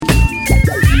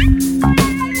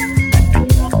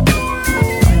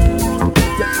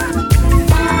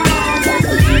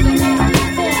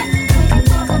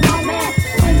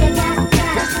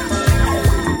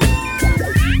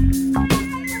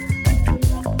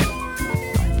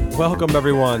Welcome,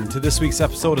 everyone, to this week's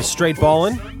episode of Straight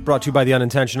Ballin, brought to you by the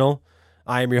Unintentional.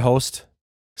 I am your host,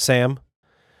 Sam.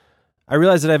 I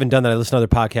realize that I haven't done that. I listen to other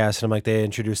podcasts, and I'm like, they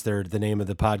introduce the name of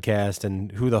the podcast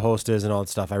and who the host is and all that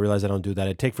stuff. I realize I don't do that.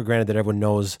 I take for granted that everyone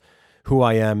knows who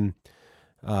I am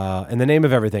and the name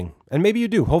of everything. And maybe you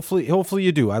do. Hopefully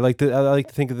you do. I like to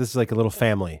think of this as like a little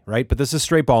family, right? But this is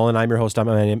Straight Ballin. I'm your host.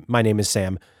 My name is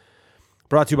Sam.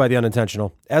 Brought to you by the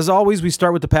Unintentional. As always, we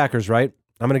start with the Packers, right?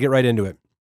 I'm going to get right into it.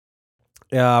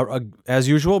 As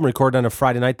usual, I'm recording on a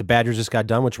Friday night. The Badgers just got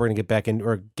done, which we're going to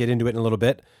get into it in a little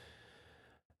bit.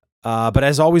 But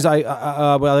as always, I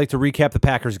like to recap the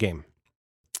Packers game.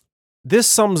 This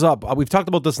sums up, we've talked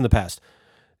about this in the past.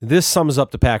 This sums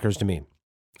up the Packers to me.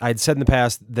 I'd said in the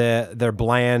past that they're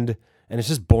bland and it's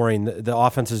just boring. The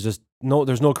offense is just,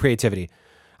 there's no creativity.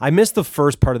 I missed the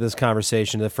first part of this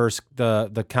conversation,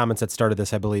 the comments that started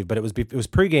this, I believe, but it was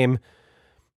pregame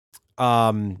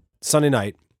Sunday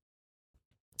night.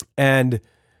 And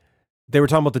they were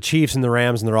talking about the Chiefs and the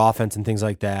Rams and their offense and things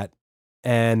like that.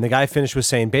 And the guy finished with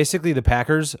saying, basically, the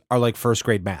Packers are like first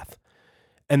grade math.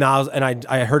 And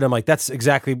I heard him like, that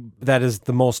is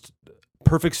the most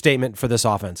perfect statement for this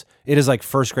offense. It is like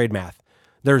first grade math.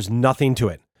 There's nothing to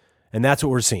it. And that's what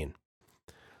we're seeing.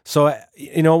 So,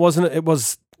 it wasn't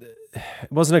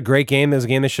a great game. It was a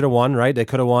game they should have won, right? They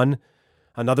could have won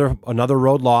another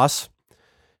road loss.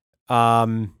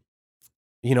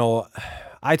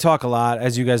 I talk a lot,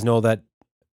 as you guys know, that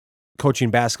coaching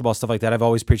basketball, stuff like that, I've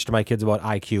always preached to my kids about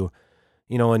IQ.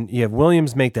 And you have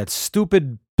Williams make that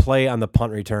stupid play on the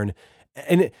punt return.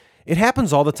 And it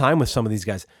happens all the time with some of these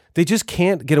guys. They just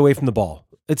can't get away from the ball.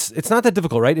 It's not that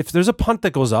difficult, right? If there's a punt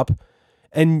that goes up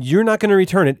and you're not going to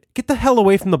return it, get the hell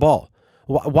away from the ball.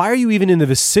 Why are you even in the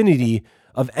vicinity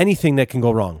of anything that can go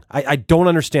wrong? I don't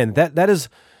understand. That is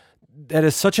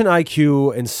such an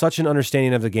IQ and such an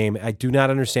understanding of the game. I do not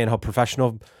understand how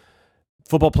professional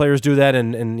football players do that.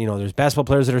 And there's basketball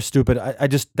players that are stupid. I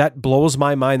just, that blows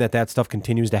my mind that stuff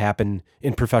continues to happen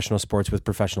in professional sports with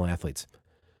professional athletes.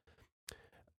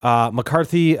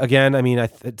 McCarthy, again, I mean,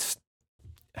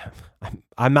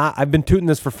 I've been tooting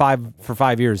this for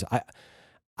 5 years.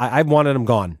 I've wanted him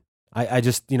gone. I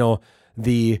just,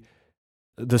 the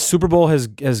Super Bowl has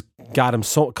cut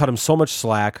him so much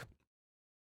slack.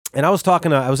 And I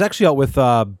was actually out with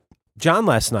John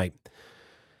last night.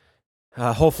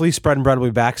 Hopefully Spread and Bread will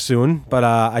be back soon. But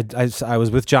I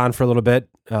was with John for a little bit.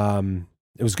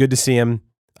 It was good to see him.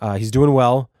 He's doing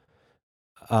well.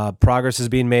 Progress is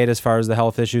being made as far as the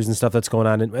health issues and stuff that's going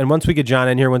on. And once we get John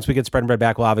in here, once we get Spread and Bread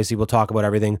back, we'll talk about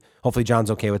everything. Hopefully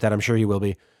John's okay with that. I'm sure he will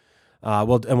be.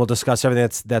 We'll discuss everything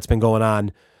that's been going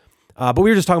on. But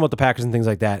we were just talking about the Packers and things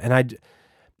like that.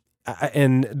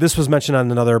 And this was mentioned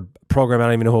on another program. I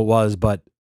don't even know who it was, but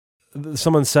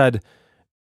someone said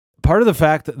part of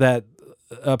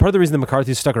the reason that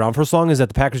McCarthy stuck around for so long is that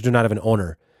the Packers do not have an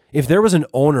owner. If there was an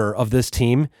owner of this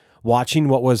team watching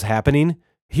what was happening,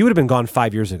 he would have been gone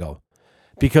 5 years ago,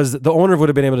 because the owner would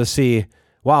have been able to see,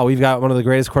 wow, we've got one of the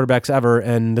greatest quarterbacks ever,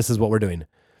 and this is what we're doing.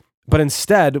 But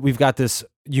instead, we've got this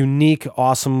unique,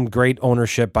 awesome, great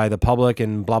ownership by the public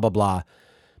and blah, blah, blah.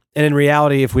 And in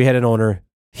reality, if we had an owner,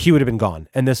 he would have been gone.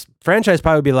 And this franchise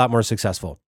probably would be a lot more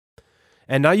successful.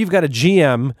 And now you've got a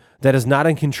GM that is not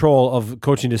in control of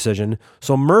coaching decision.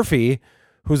 So Murphy,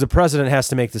 who's the president, has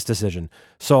to make this decision.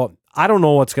 So I don't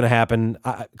know what's going to happen.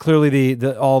 Clearly,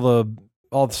 all the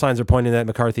signs are pointing that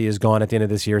McCarthy is gone at the end of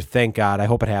this year. Thank God. I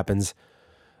hope it happens.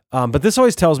 But this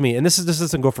always tells me, and this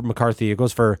doesn't go for McCarthy. It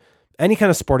goes for any kind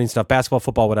of sporting stuff, basketball,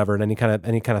 football, whatever, and any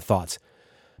kind of thoughts.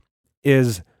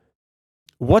 Is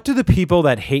what do the people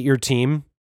that hate your team,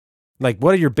 like,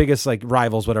 what are your biggest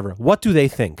rivals, whatever? What do they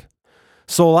think?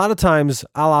 So a lot of times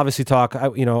I'll obviously talk. I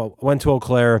went to Eau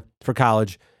Claire for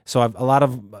college, so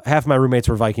half of my roommates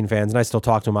were Viking fans, and I still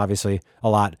talk to them obviously a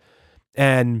lot.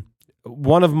 And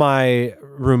one of my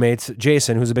roommates,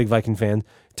 Jason, who's a big Viking fan,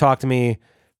 talked to me.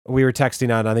 We were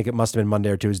texting on, I think it must have been Monday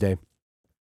or Tuesday,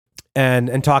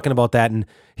 and talking about that. And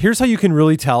here's how you can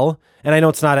really tell. And I know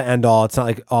it's not an end all. It's not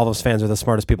like all those fans are the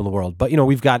smartest people in the world, but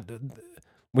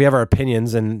we have our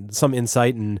opinions and some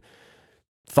insight and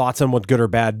thoughts on what good or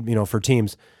bad, for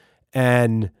teams.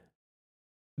 And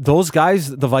those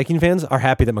guys, the Viking fans, are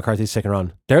happy that McCarthy's sticking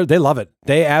around. They love it.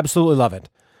 They absolutely love it.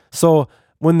 So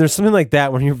when there's something like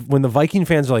that, when the Viking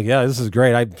fans are like, yeah, this is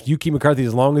great. You keep McCarthy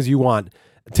as long as you want.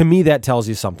 To me, that tells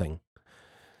you something.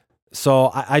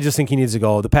 So I just think he needs to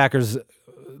go. The Packers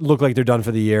look like they're done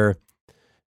for the year.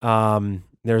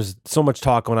 There's so much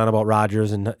talk going on about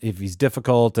Rodgers and if he's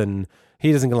difficult and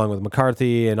he doesn't get along with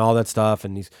McCarthy and all that stuff.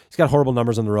 And he's got horrible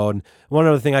numbers on the road. And one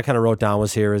other thing I kind of wrote down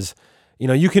was here is,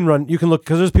 You can look,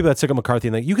 because there's people that stick up McCarthy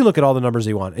and you can look at all the numbers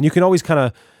you want, and you can always kind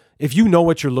of, if you know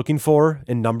what you're looking for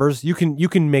in numbers, you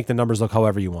can make the numbers look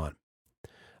however you want.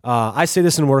 I say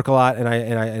this in work a lot, and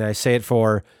I say it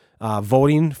for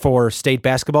voting for state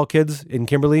basketball kids in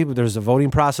Kimberly. There's a voting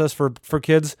process for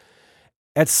kids.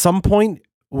 At some point,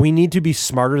 we need to be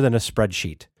smarter than a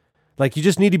spreadsheet. Like, you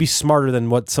just need to be smarter than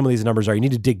what some of these numbers are. You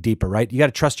need to dig deeper, right? You got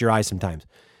to trust your eyes sometimes.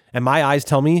 And my eyes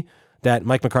tell me that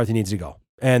Mike McCarthy needs to go.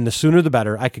 And the sooner the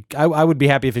better. I would be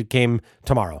happy if it came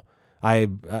tomorrow. I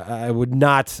wouldn't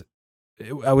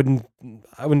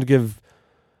give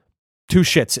two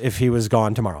shits if he was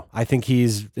gone tomorrow. I think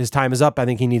his time is up. I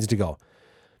think he needs to go.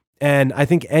 And I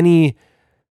think any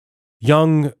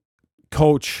young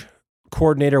coach,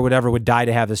 coordinator, whatever, would die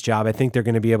to have this job. I think they're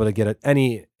going to be able to get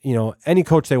any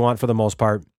coach they want for the most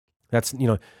part. That's,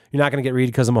 you're not going to get Reed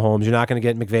because of Mahomes. You're not going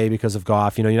to get McVay because of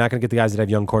Goff. You're not going to get the guys that have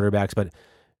young quarterbacks, but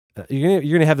you're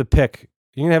going to have the pick.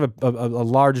 You're going to have a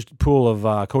large pool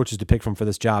of coaches to pick from for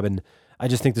this job. And I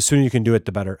just think the sooner you can do it,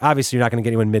 the better. Obviously, you're not going to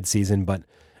get anyone mid-season, and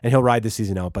he'll ride the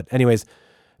season out. But anyways,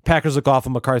 Packers look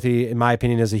awful. McCarthy, in my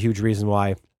opinion, is a huge reason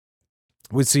why.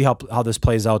 We'll see how this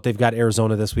plays out. They've got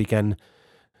Arizona this weekend.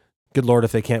 Good Lord,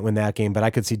 if they can't win that game. But I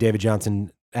could see David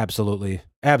Johnson absolutely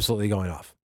going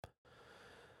off.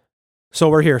 So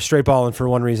we're here, straight balling for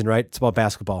one reason, right? It's about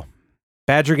basketball.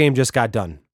 Badger game just got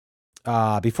done.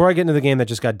 Before I get into the game that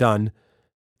just got done,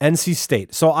 NC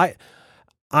State. So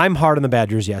I'm hard on the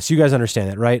Badgers, yes. You guys understand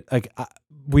that, right? Like,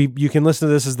 you can listen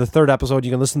to this as the third episode.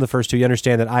 You can listen to the first two. You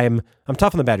understand that I'm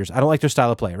tough on the Badgers. I don't like their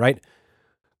style of play, right?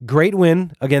 Great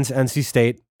win against NC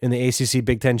State in the ACC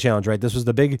Big Ten Challenge, right? This was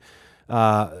the big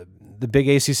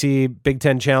ACC Big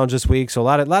Ten Challenge this week. So a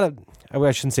lot of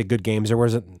I shouldn't say good games. There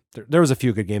was a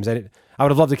few good games. I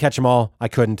would have loved to catch them all. I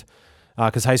couldn't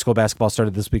because high school basketball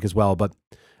started this week as well. But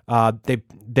they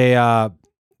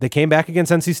came back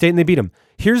against NC State and they beat them.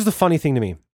 Here's the funny thing to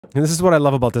me, and this is what I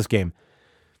love about this game.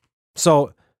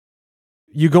 So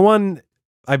you go on,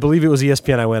 I believe it was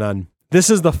ESPN I went on. This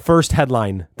is the first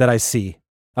headline that I see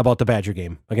about the Badger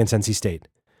game against NC State.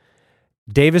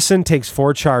 Davison takes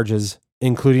 4 charges,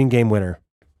 including game winner.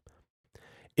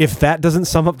 If that doesn't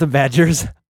sum up the Badgers,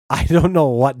 I don't know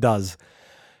what does.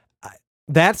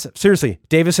 That's seriously,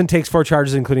 Davison takes 4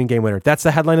 charges, including game winner. That's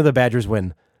the headline of the Badgers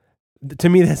win. To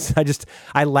me,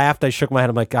 I laughed, I shook my head.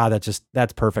 I'm like,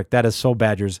 that's perfect. That is so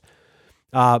Badgers.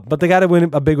 But they got to win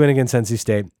a big win against NC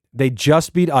State. They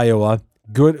just beat Iowa,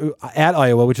 good at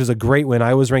Iowa, which is a great win.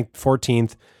 Iowa's ranked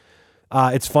 14th.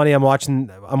 It's funny. I'm watching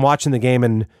the game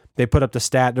and they put up the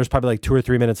stat. There's probably like 2 or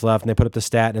 3 minutes left, and they put up the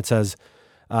stat and it says,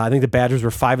 I think the Badgers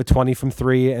were 5 of 20 from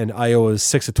 3, and Iowa was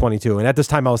 6 of 22. And at this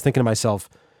time, I was thinking to myself,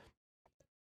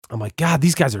 I'm like, God,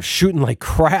 these guys are shooting like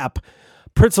crap.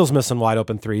 Pritzel's missing wide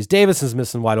open threes. Davison's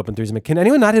missing wide open threes. I mean, can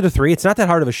anyone not hit a 3? It's not that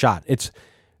hard of a shot. It's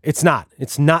not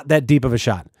that deep of a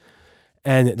shot.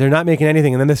 And they're not making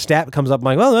anything. And then the stat comes up. I'm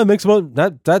like, well,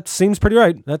 that seems pretty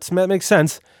right. That makes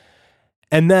sense.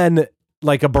 And then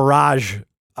like a barrage,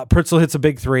 Pritzel hits a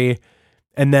big 3.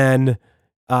 And then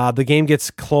the game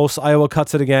gets close. Iowa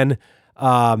cuts it again.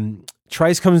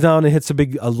 Trice comes down and hits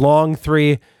a long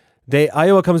 3.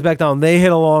 Iowa comes back down. They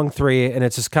hit a long 3. And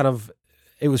it's just kind of,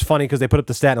 it was funny because they put up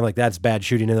the stat and I'm like, that's bad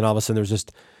shooting. And then all of a sudden there's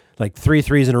just like 3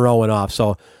 threes in a row went off.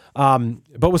 So,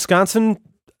 but Wisconsin,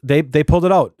 they pulled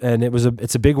it out, and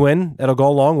it's a big win. That'll go a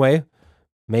long way.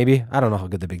 Maybe. I don't know how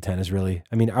good the Big Ten is really.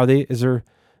 I mean,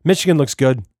 Michigan looks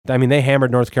good. I mean, they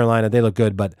hammered North Carolina. They look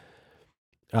good, but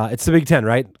it's the Big Ten,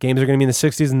 right? Games are going to be in the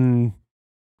 60s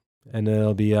and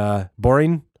it'll be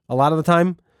boring a lot of the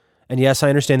time. And yes, I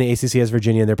understand the ACC has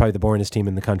Virginia and they're probably the boringest team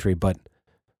in the country, but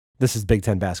this is Big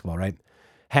Ten basketball, right?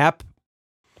 Happ,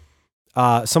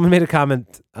 someone made a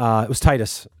comment. It was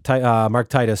Titus, Mark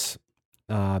Titus.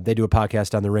 They do a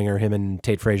podcast on The Ringer, him and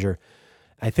Tate Frazier.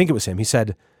 I think it was him. He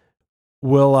said,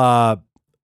 will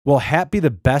Happ be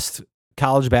the best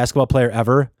college basketball player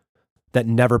ever that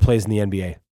never plays in the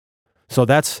NBA? So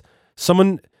that's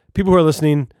people who are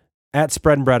listening at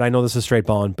Spread and Bread. I know this is straight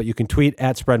balling, but you can tweet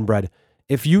at Spread and Bread.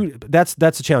 That's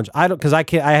a challenge. I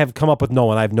have come up with no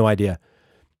one. I have no idea.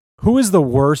 Who is the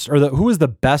worst who is the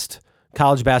best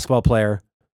college basketball player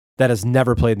that has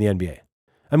never played in the NBA?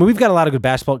 I mean, we've got a lot of good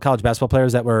college basketball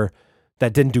players that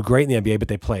didn't do great in the NBA, but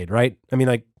they played, right? I mean,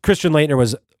 like Christian Laettner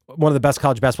was one of the best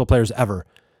college basketball players ever.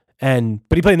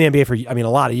 But he played in the NBA for, a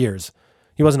lot of years.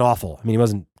 He wasn't awful. I mean, he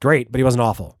wasn't great, but he wasn't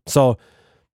awful. So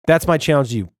that's my challenge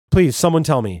to you. Please, someone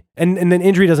tell me. And then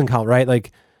injury doesn't count, right?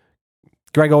 Like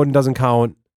Greg Oden doesn't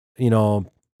count.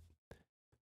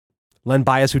 Len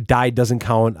Bias, who died, doesn't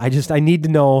count. I need to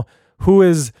know who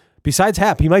is, besides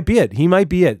Happ, he might be it.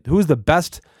 Who's the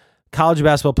best college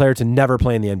basketball player to never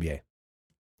play in the NBA?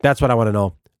 That's what I want to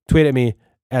know. Tweet at me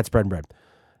at Spread and Bread.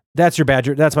 That's your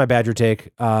Badger. That's my Badger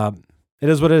take. It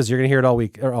is what it is. You're gonna hear it all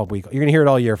week. You're gonna hear it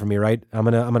all year from me, right? I'm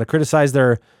gonna criticize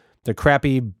their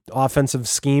crappy offensive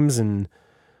schemes and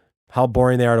how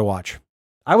boring they are to watch.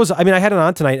 I had it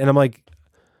on tonight, and I'm like,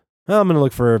 well, I'm gonna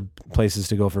look for places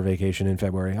to go for vacation in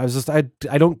February.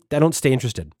 I don't stay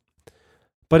interested.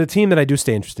 But a team that I do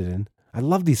stay interested in, I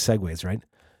love these segues, right?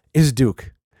 Is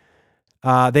Duke.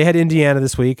 They had Indiana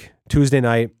this week, Tuesday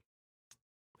night,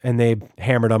 and they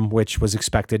hammered them, which was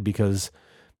expected because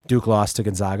Duke lost to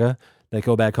Gonzaga. They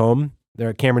go back home. They're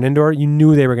at Cameron Indoor. You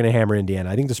knew they were going to hammer Indiana.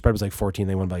 I think the spread was like 14.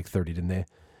 They won by like 30, didn't they?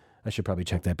 I should probably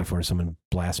check that before someone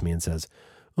blasts me and says,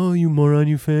 oh, you moron,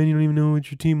 you fan. You don't even know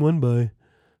what your team won by.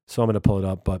 So I'm going to pull it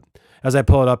up. But as I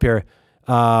pull it up here,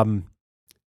 RJ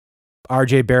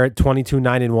Barrett,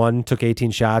 22-9-1, took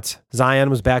 18 shots. Zion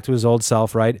was back to his old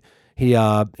self, right? He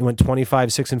went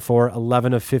 25-6-4,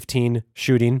 11 of 15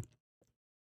 shooting.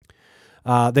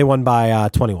 They won by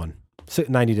 21,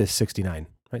 90-69,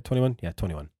 right? 21? Yeah,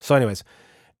 21. So anyways,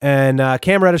 and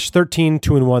Cam Reddish,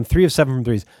 13-2-1, 3 of 7 from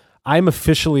threes. I'm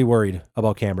officially worried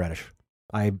about Cam Reddish.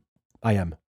 I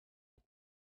am.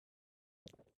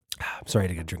 I'm sorry, I had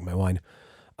to get a drink of my wine.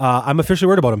 I'm officially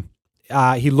worried about him.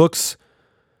 He looks,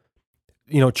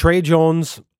 Trey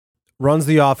Jones runs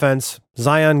the offense.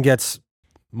 Zion gets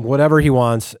whatever he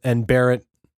wants, and Barrett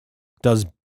does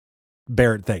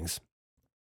Barrett things.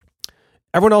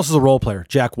 Everyone else is a role player.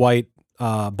 Jack White,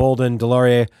 Bolden,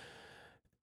 Delorier,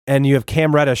 and you have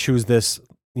Cam Reddish, who's this,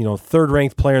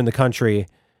 third-ranked player in the country,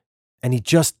 and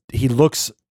he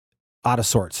looks out of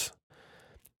sorts.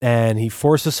 And he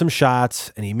forces some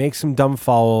shots, and he makes some dumb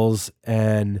fouls,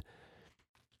 and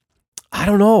I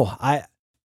don't know.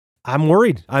 I'm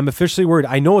worried. I'm officially worried.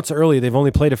 I know it's early. They've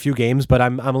only played a few games, but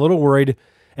I'm a little worried.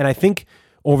 And I think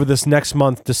over this next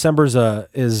month, December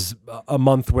is a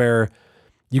month where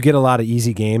you get a lot of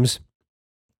easy games.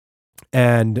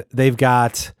 And they've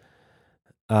got,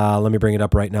 let me bring it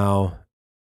up right now.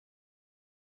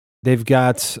 They've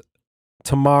got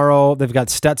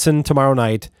Stetson tomorrow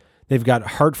night. They've got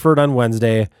Hartford on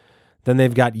Wednesday. Then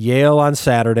they've got Yale on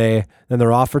Saturday. Then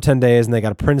they're off for 10 days, and they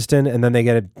got Princeton, and then they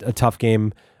get a tough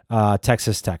game,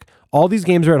 Texas Tech. All these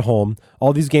games are at home.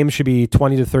 All these games should be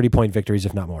 20 to 30-point victories,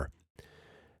 if not more.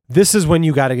 This is when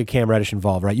you got to get Cam Reddish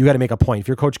involved, right? You got to make a point. If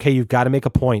you're Coach K, you've got to make a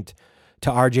point to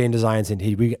RJ and to Zion saying,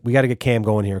 hey, we got to get Cam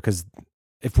going here, because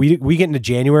if we get into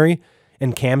January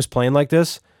and Cam's playing like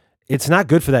this, it's not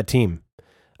good for that team.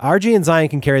 RJ and Zion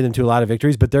can carry them to a lot of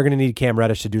victories, but they're going to need Cam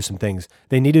Reddish to do some things.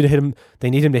 They need him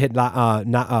to hit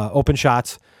open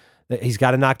shots. He's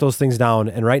got to knock those things down.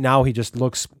 And right now he just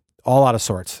looks all out of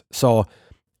sorts. So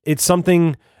it's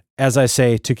something, as I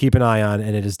say, to keep an eye on.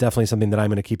 And it is definitely something that I'm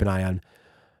going to keep an eye on.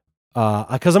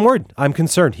 Because I'm worried. I'm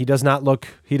concerned. He doesn't look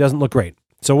great.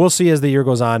 So we'll see as the year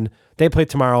goes on. They play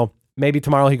tomorrow. Maybe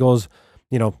tomorrow he goes,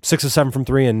 6 of 7 from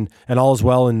 3 and all is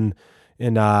well in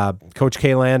Coach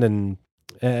K land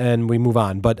and we move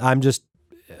on. But I'm just,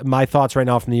 my thoughts right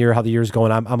now from the year, how the year's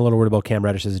going, I'm a little worried about Cam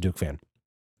Reddish as a Duke fan.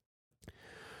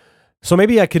 So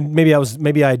maybe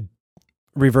I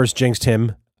reverse jinxed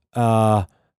him,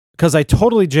 because I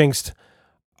totally jinxed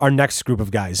our next group of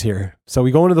guys here. So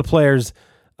we go into the players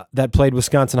that played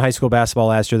Wisconsin high school basketball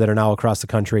last year that are now across the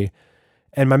country.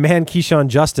 And my man Keyshawn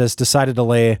Justice decided to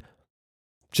lay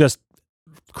just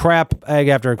crap egg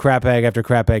after crap egg after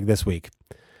crap egg this week.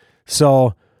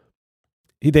 So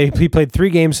he played 3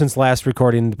 games since last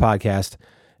recording the podcast,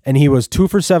 and he was 2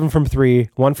 for 7 from 3,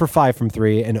 1 for 5 from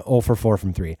 3, and 0 for 4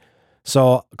 from 3.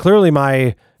 So clearly,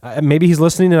 maybe he's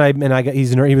listening,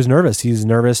 he was nervous. He's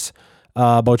nervous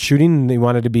about shooting, and he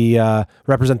wanted to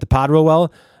represent the pod real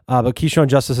well. But Keyshawn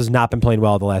Justice has not been playing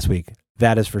well the last week.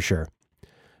 That is for sure.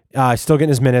 Still getting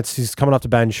his minutes. He's coming off the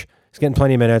bench. He's getting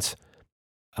plenty of minutes.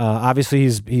 Obviously,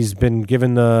 he's been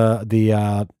given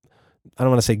the I don't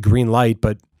want to say green light,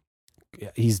 but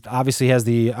he's obviously has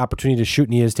the opportunity to shoot,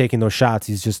 and he is taking those shots.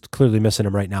 He's just clearly missing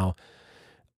them right now.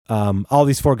 All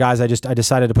these 4 guys, I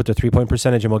decided to put the 3-point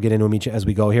percentage, and we'll get into them each as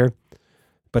we go here.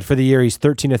 But for the year, he's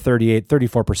 13 of 38,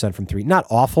 34% from 3. Not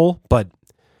awful, but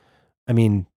I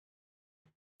mean,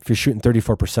 if you're shooting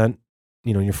 34%,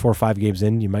 you're 4 or 5 games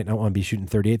in, you might not want to be shooting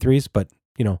 38 threes, but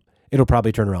it'll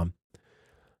probably turn around.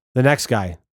 The next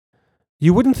guy.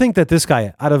 You wouldn't think that this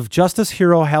guy, out of Justice,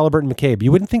 Hero, Halliburton, McCabe,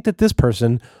 you wouldn't think that this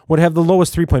person would have the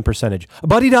lowest 3-point percentage,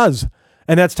 but he does,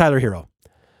 and that's Tyler Hero.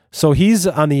 So he's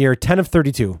on the year 10 of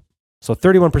 32, so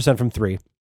 31% from 3.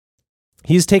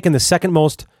 He's taken the second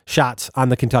most shots on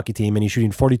the Kentucky team, and he's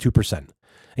shooting 42%,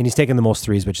 and he's taken the most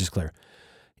threes, which is clear.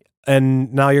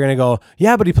 And now you're going to go,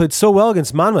 yeah, but he played so well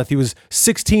against Monmouth. He was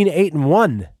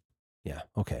 16-8-1. Yeah,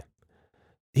 okay.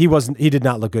 He did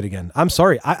not look good again. I'm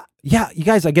sorry. You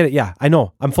guys, I get it. Yeah, I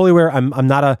know. I'm fully aware. I'm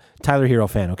not a Tyler Hero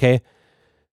fan, okay?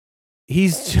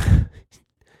 He's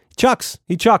chucks.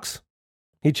 He chucks.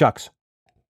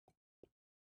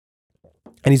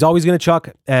 And he's always going to chuck,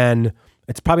 and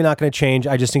it's probably not going to change.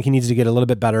 I just think he needs to get a little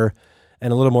bit better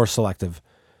and a little more selective.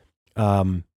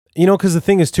 Because the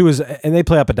thing is too and they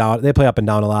play up and down. They play up and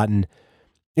down a lot, and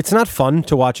it's not fun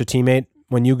to watch a teammate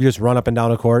when you just run up and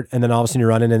down a court, and then all of a sudden you're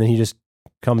running, and then he just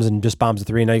comes and just bombs a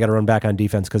three, and now you got to run back on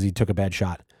defense because he took a bad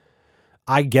shot.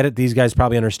 I get it. These guys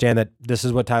probably understand that this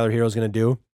is what Tyler Hero is going to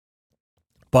do,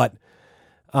 but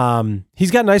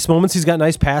he's got nice moments. He's got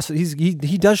nice passes. He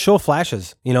does show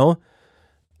flashes,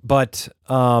 but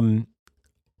I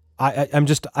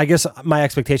guess my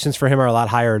expectations for him are a lot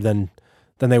higher than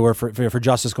they were for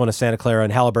Justice going to Santa Clara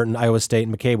and Halliburton, Iowa State,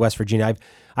 and McCabe, West Virginia.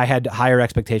 I had higher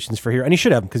expectations for here, and he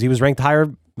should have because he was ranked higher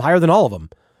than all of them.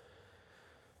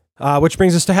 Which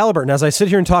brings us to Halliburton. As I sit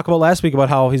here and talk about last week about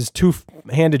how his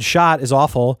two-handed shot is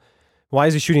awful, why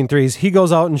is he shooting threes? He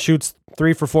goes out and shoots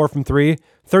 3 for 4 from 3,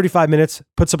 35 minutes,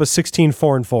 puts up a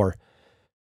 16-4-4.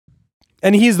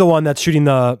 And he's the one that's shooting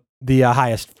the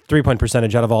highest three-point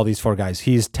percentage out of all these four guys.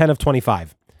 He's 10 of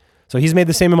 25. So he's made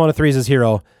the same amount of threes as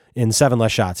Hero in 7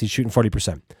 less shots. He's shooting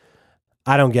 40%.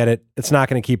 I don't get it. It's not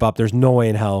going to keep up. There's no way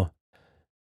in hell.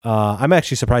 I'm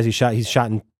actually surprised he's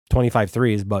shot in 25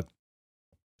 threes, but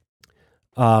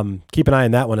keep an eye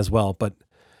on that one as well. But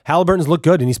Halliburton's looked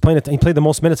good, and he played the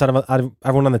most minutes out of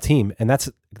everyone on the team, and that's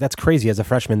crazy as a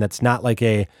freshman. That's not like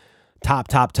a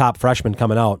top freshman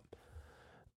coming out.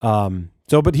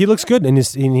 But he looks good, and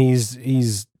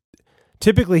he's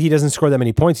typically he doesn't score that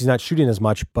many points. He's not shooting as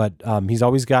much, but he's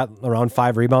always got around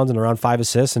 5 rebounds and around 5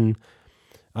 assists, and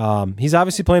he's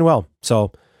obviously playing well.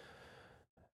 So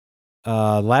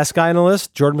last guy on the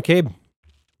list, Jordan McCabe.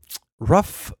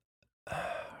 Rough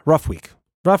week.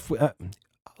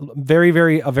 Very,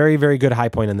 very good high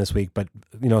point in this week, but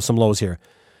some lows here.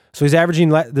 So he's averaging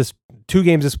this 2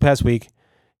 games this past week.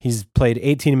 He's played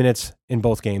 18 minutes in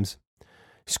both games.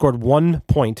 He scored 1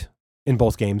 point in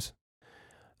both games.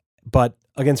 But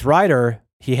against Ryder,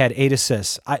 he had 8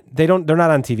 assists. They're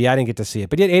not on TV. I didn't get to see it,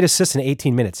 but he had 8 assists in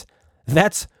 18 minutes.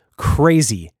 That's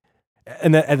crazy,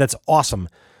 and that's awesome.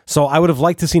 So I would have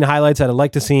liked to seen highlights. I'd have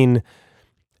liked to seen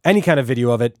any kind of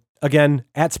video of it. Again,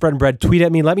 at Spread and Bread, tweet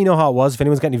at me. Let me know how it was. If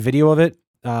anyone's got any video of it,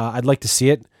 I'd like to see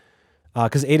it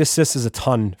because 8 assists is a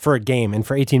ton for a game, and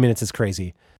for 18 minutes is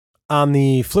crazy. On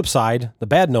the flip side, the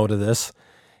bad note of this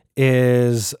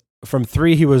is from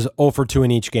 3, he was 0 for 2 in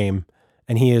each game,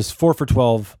 and he is 4 for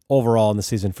 12 overall in the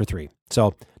season for 3.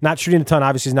 So not shooting a ton.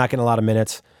 Obviously, he's not getting a lot of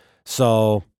minutes,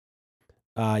 so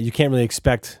you can't really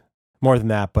expect more than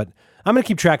that. But I'm going to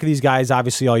keep track of these guys,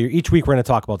 obviously, all year. Each week, we're going to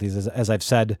talk about these, as I've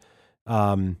said.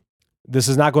 This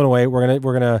is not going away. We're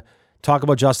gonna talk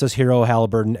about Justice, Hero,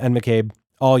 Halliburton, and McCabe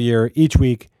all year, each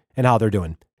week, and how they're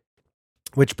doing.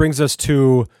 Which brings us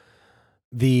to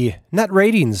the net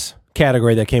ratings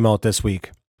category that came out this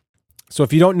week. So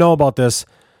if you don't know about this,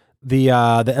 the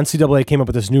NCAA came up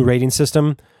with this new rating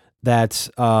system that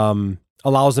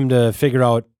allows them to figure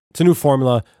out. It's a new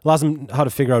formula, allows them how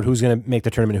to figure out who's going to make the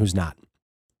tournament and who's not.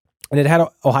 And it had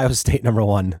Ohio State number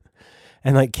 1,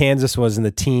 and like Kansas was in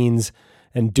the teens,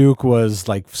 and Duke was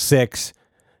like 6,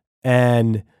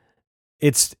 and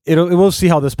we'll see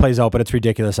how this plays out, but it's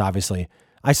ridiculous, obviously.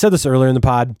 I said this earlier in the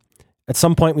pod. At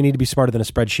some point, we need to be smarter than a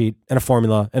spreadsheet and a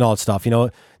formula and all that stuff.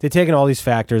 They're taking all these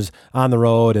factors on the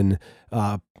road and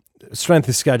strength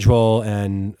of schedule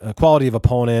and quality of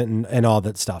opponent and all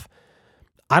that stuff.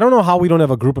 I don't know how we don't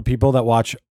have a group of people that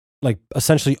watch, like,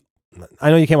 essentially, I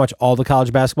know you can't watch all the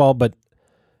college basketball, but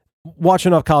watch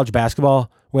enough college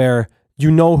basketball where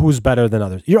who's better than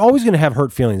others. You're always going to have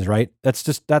hurt feelings, right?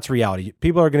 That's reality.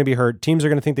 People are going to be hurt. Teams are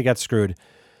going to think they got screwed.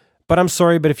 But I'm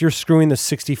sorry, but if you're screwing the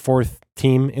 64th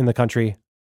team in the country,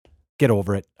 get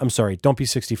over it. I'm sorry. Don't be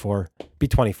 64. Be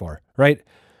 24, right?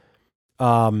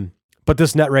 But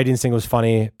this net ratings thing was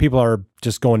funny. People are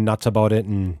just going nuts about it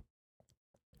and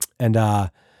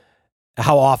how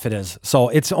off it is. So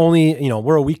it's only,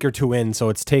 we're a week or 2 in, so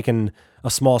it's taken a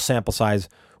small sample size.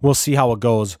 We'll see how it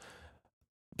goes.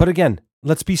 But again,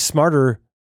 let's be smarter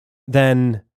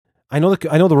than I know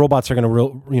the robots are going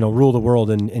to rule the world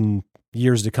in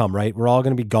years to come, right? We're all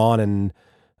going to be gone,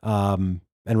 and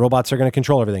robots are going to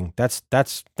control everything.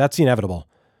 That's inevitable.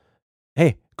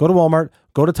 Hey, go to Walmart,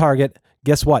 go to Target.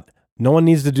 Guess what? No one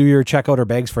needs to do your checkout or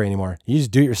bags for you anymore. You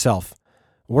just do it yourself.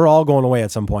 We're all going away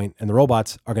at some point, and the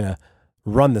robots are going to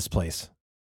run this place.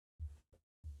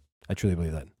 I truly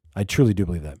believe that. I truly do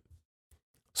believe that.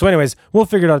 So anyways, we'll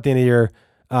figure it out at the end of the year,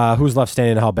 who's left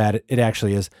standing and how bad it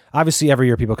actually is. Obviously, every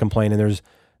year people complain, and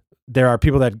there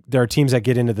are teams that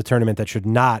get into the tournament that should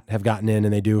not have gotten in,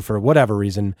 and they do for whatever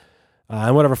reason,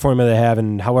 and whatever formula they have,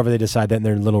 and however they decide that in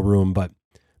their little room. But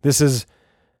this is,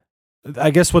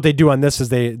 I guess, what they do on this is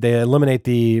they eliminate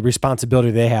the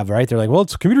responsibility they have. Right? They're like, well,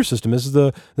 it's a computer system. This is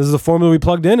the formula we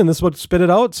plugged in, and this is what spit it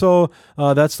out. So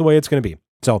that's the way it's going to be.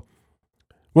 So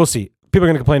we'll see. People are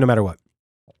going to complain no matter what.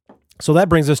 So that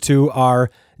brings us to our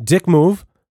dick move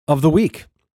of the week.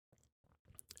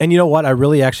 And you know what? I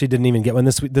really actually didn't even get one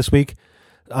this week.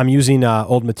 I'm using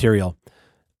old material.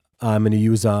 I'm going to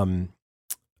use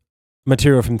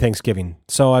material from Thanksgiving.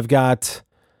 So I've got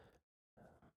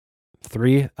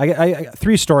three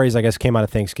stories, I guess, came out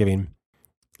of Thanksgiving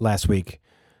last week,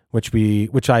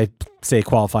 which I say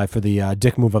qualify for the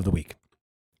dick move of the week.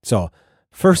 So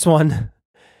first one.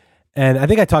 And I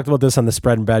think I talked about this on the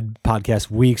Spread and Bread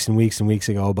podcast weeks and weeks and weeks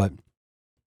ago, but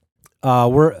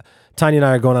Tanya and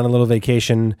I are going on a little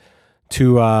vacation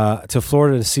to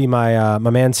Florida to see my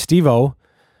man Steve-O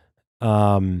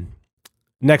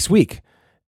next week,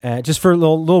 just for a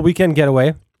little weekend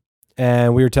getaway.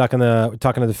 And we were talking to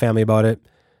the family about it,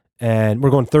 and we're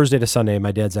going Thursday to Sunday.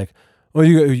 My dad's like, "Oh,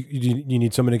 you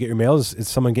need someone to get your mail? Is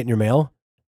someone getting your mail?"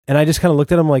 And I just kind of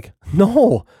looked at him like,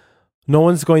 "No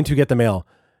one's going to get the mail."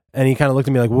 And he kind of looked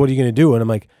at me like, "What are you going to do?" And I'm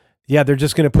like, "Yeah, they're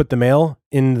just going to put the mail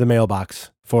in the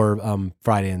mailbox for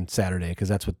Friday and Saturday, because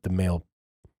that's what the mail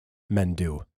men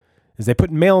do, is they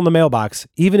put mail in the mailbox,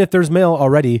 even if there's mail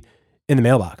already in the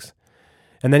mailbox."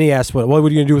 And then he asked, "What are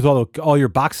you going to do with all your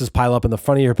boxes pile up in the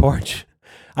front of your porch?"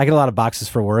 I get a lot of boxes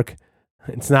for work.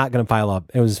 It's not going to pile up.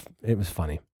 It was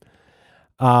funny.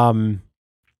 The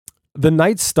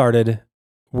night started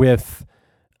with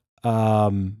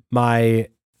my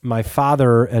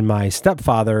father and my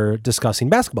stepfather discussing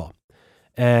basketball.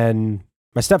 And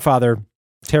my stepfather,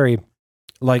 Terry,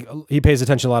 he pays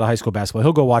attention to a lot of high school basketball.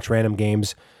 He'll go watch random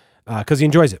games because he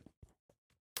enjoys it.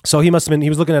 So he was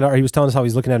telling us how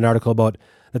he's looking at an article about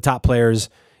the top players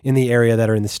in the area that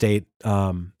are in the state,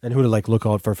 and who to look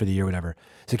out for the year, whatever.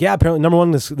 He's like, "Yeah, apparently number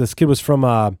one, this kid was from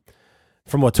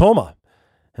Watoma."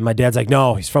 And my dad's like,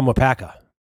 "No, he's from Wapaka."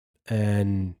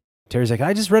 And Terry's like,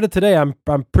 "I just read it today. I'm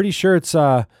pretty sure it's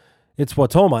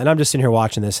Watoma." And I'm just sitting here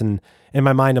watching this, and in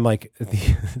my mind, I'm like,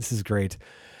 "This is great."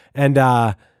 And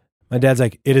my dad's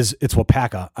like, it's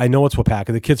Wapaka. I know it's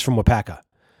Wapaka. The kid's from Wapaka."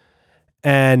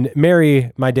 And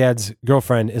Mary, my dad's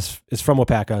girlfriend, is from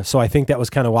Wapaka. So I think that was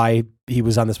kind of why he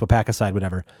was on this Wapaka side,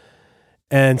 whatever.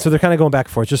 And so they're kind of going back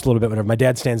and forth just a little bit, whatever. My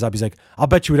dad stands up. He's like, "I'll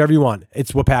bet you whatever you want.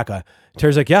 It's Wapaka."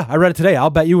 Terry's like, "Yeah, I read it today.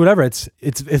 I'll bet you whatever. It's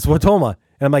Watoma."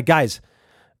 And I'm like, "Guys,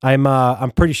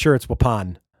 I'm pretty sure it's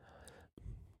Waupun."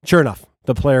 Sure enough,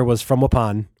 the player was from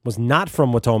Waupun, was not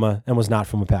from Watoma, and was not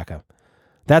from Wapaka.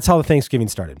 That's how the Thanksgiving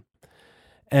started.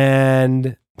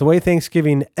 And the way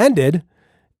Thanksgiving ended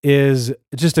is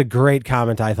just a great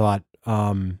comment, I thought,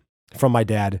 from my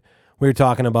dad. We were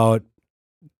talking about,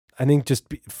 I think, just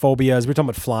phobias. We were talking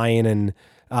about flying and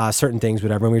certain things,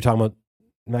 whatever. And we were talking about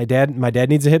my dad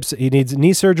needs he needs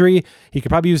knee surgery. He could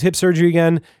probably use hip surgery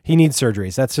again. He needs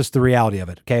surgeries. That's just the reality of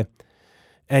it. Okay.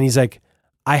 And he's like,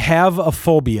 "I have a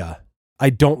phobia.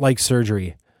 I don't like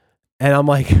surgery." And I'm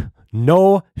like,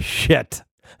 no shit.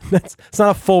 It's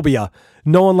not a phobia.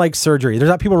 No one likes surgery. There's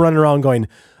not people running around going,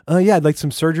 "Oh yeah, I'd like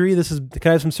some surgery. Can I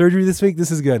have some surgery this week?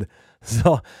 This is good."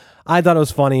 So I thought it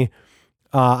was funny.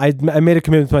 I made a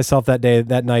commitment to myself that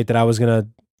night, that I was going to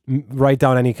write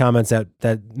down any comments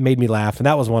that made me laugh. And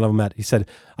that was one of them. That he said,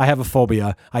 "I have a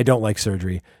phobia. I don't like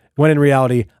surgery." When in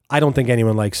reality, I don't think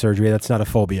anyone likes surgery. That's not a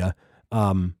phobia.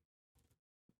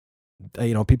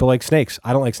 People like snakes.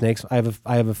 I don't like snakes. I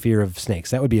have a fear of snakes.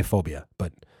 That would be a phobia,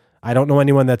 but I don't know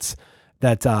anyone that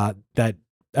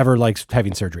ever likes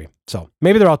having surgery. So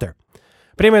maybe they're out there.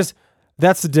 But anyways,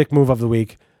 that's the dick move of the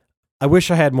week. I wish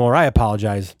I had more. I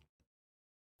apologize,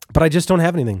 but I just don't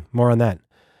have anything more on that.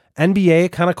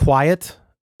 NBA, kind of quiet.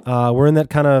 We're in that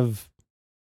kind of,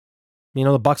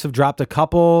 the Bucks have dropped a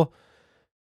couple.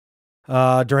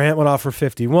 Durant went off for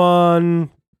 51.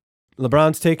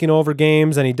 LeBron's taking over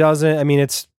games and he doesn't. I mean,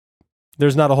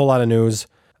 there's not a whole lot of news.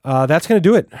 That's going to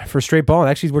do it for Straight Ballin.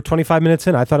 Actually, we're 25 minutes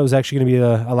in. I thought it was actually going to be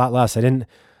a lot less.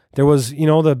 There was,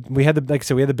 we had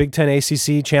the Big Ten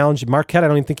ACC challenge. Marquette, I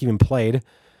don't even think even played.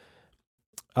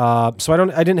 So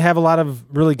I didn't have a lot of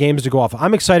really games to go off.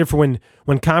 I'm excited for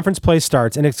when conference play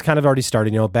starts, and it's kind of already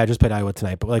started. Badgers played Iowa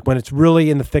tonight, but when it's really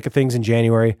in the thick of things in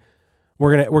January,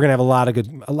 we're gonna have a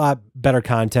lot better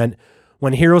content.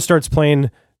 When Hero starts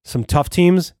playing some tough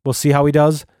teams, we'll see how he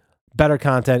does. Better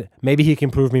content. Maybe he can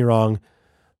prove me wrong.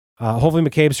 Hopefully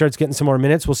McCabe starts getting some more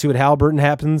minutes. We'll see what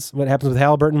happens with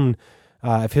Halliburton.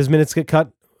 If his minutes get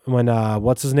cut when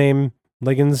what's his name,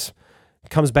 Liggins,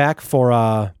 comes back for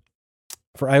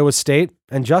Iowa State.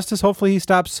 And Justice, hopefully he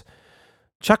stops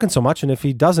chucking so much. And if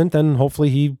he doesn't, then hopefully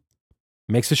he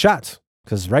makes his shots.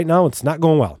 Because right now it's not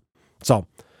going well. So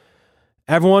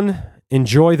everyone,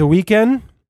 enjoy the weekend.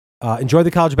 Enjoy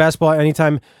the college basketball.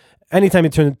 Anytime you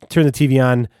turn the TV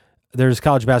on, there's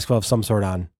college basketball of some sort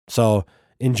on. So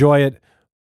enjoy it.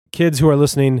 Kids who are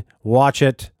listening, watch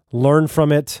it. Learn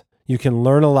from it. You can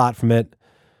learn a lot from it.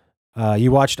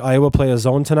 You watched Iowa play a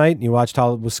zone tonight. You watched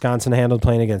how Wisconsin handled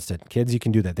playing against it. Kids, you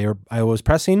can do that. Iowa was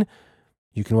pressing.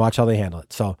 You can watch how they handle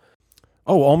it. So,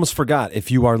 almost forgot. If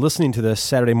you are listening to this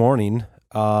Saturday morning,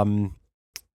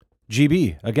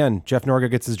 GB, again, Jeff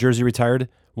Norga gets his jersey retired.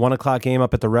 1 o'clock game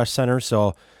up at the Resch Center.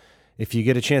 So if you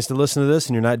get a chance to listen to this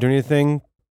and you're not doing anything,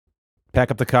 pack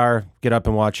up the car, get up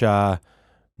and watch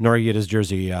Norga get his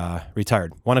jersey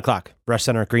retired. 1 o'clock, Resch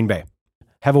Center, Green Bay.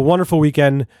 Have a wonderful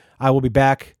weekend. I will be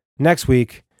back next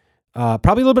week,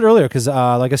 probably a little bit earlier because,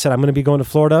 like I said, I'm going to be going to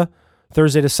Florida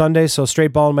Thursday to Sunday. So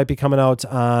Straight Ballin might be coming out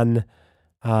on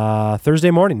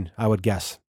Thursday morning, I would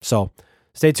guess. So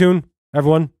stay tuned,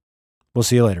 everyone. We'll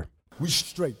see you later. We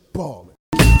straight ballin'.